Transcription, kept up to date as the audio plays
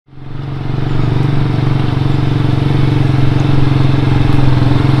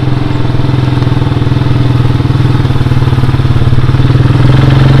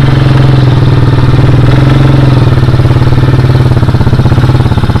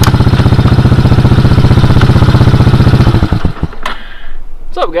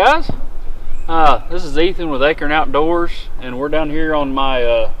up, guys? This is Ethan with Acre Outdoors, and we're down here on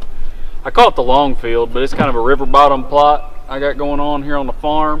my, I call it the long field, but it's kind of a river bottom plot I got going on here on the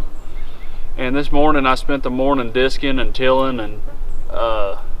farm. And this morning I spent the morning disking and tilling, and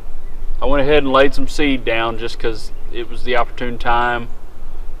I went ahead and laid some seed down just because it was the opportune time.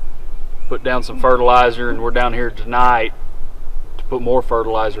 Put down some fertilizer, and we're down here tonight to put more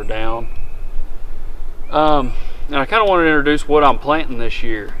fertilizer down. And I kind of want to introduce what I'm planting this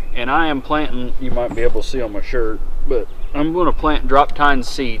year. And I am planting, you might be able to see on my shirt, but I'm going to plant drop tine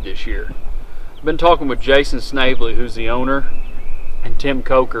seed this year. I've been talking with Jason Snavely, who's the owner, and Tim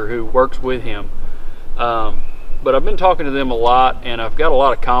Coker, who works with him. But I've been talking to them a lot, and I've got a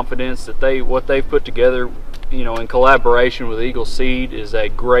lot of confidence that what they've put together, you know, in collaboration with Eagle Seed, is a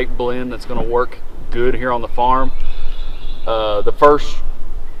great blend that's going to work good here on the farm. The first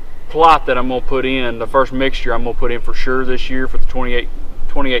plot that I'm going to put in, the first mixture I'm going to put in for sure this year for the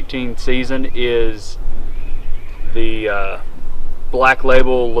 2018 season is the Black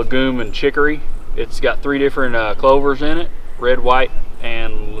Label Legume and Chicory. It's got 3 different clovers in it: red, white,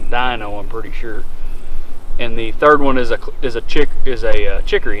 and dino, I'm pretty sure. And the third one is a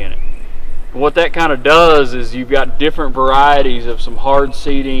chicory in it. And what that kind of does is you've got different varieties of some hard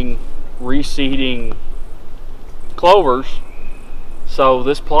seeding, reseeding clovers. So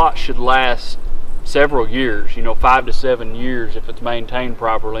this plot should last several years, you know, 5 to 7 years if it's maintained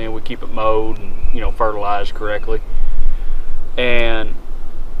properly and we keep it mowed and, you know, fertilized correctly. And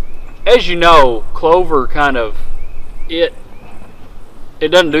as you know, clover kind of, it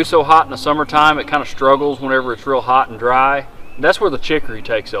doesn't do so hot in the summertime. It kind of struggles whenever it's real hot and dry. And that's where the chicory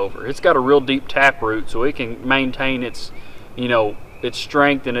takes over. It's got a real deep taproot, so it can maintain its, you know, its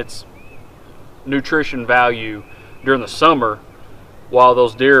strength and its nutrition value during the summer, while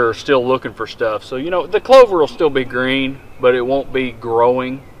those deer are still looking for stuff. So, you know, the clover will still be green, but it won't be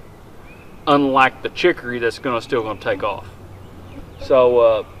growing, unlike the chicory that's still going to take off.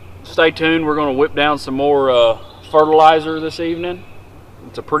 So stay tuned. We're going to whip down some more fertilizer this evening.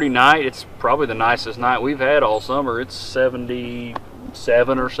 It's a pretty night. It's probably the nicest night we've had all summer. It's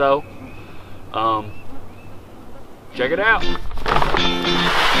 77 or so. Check it out.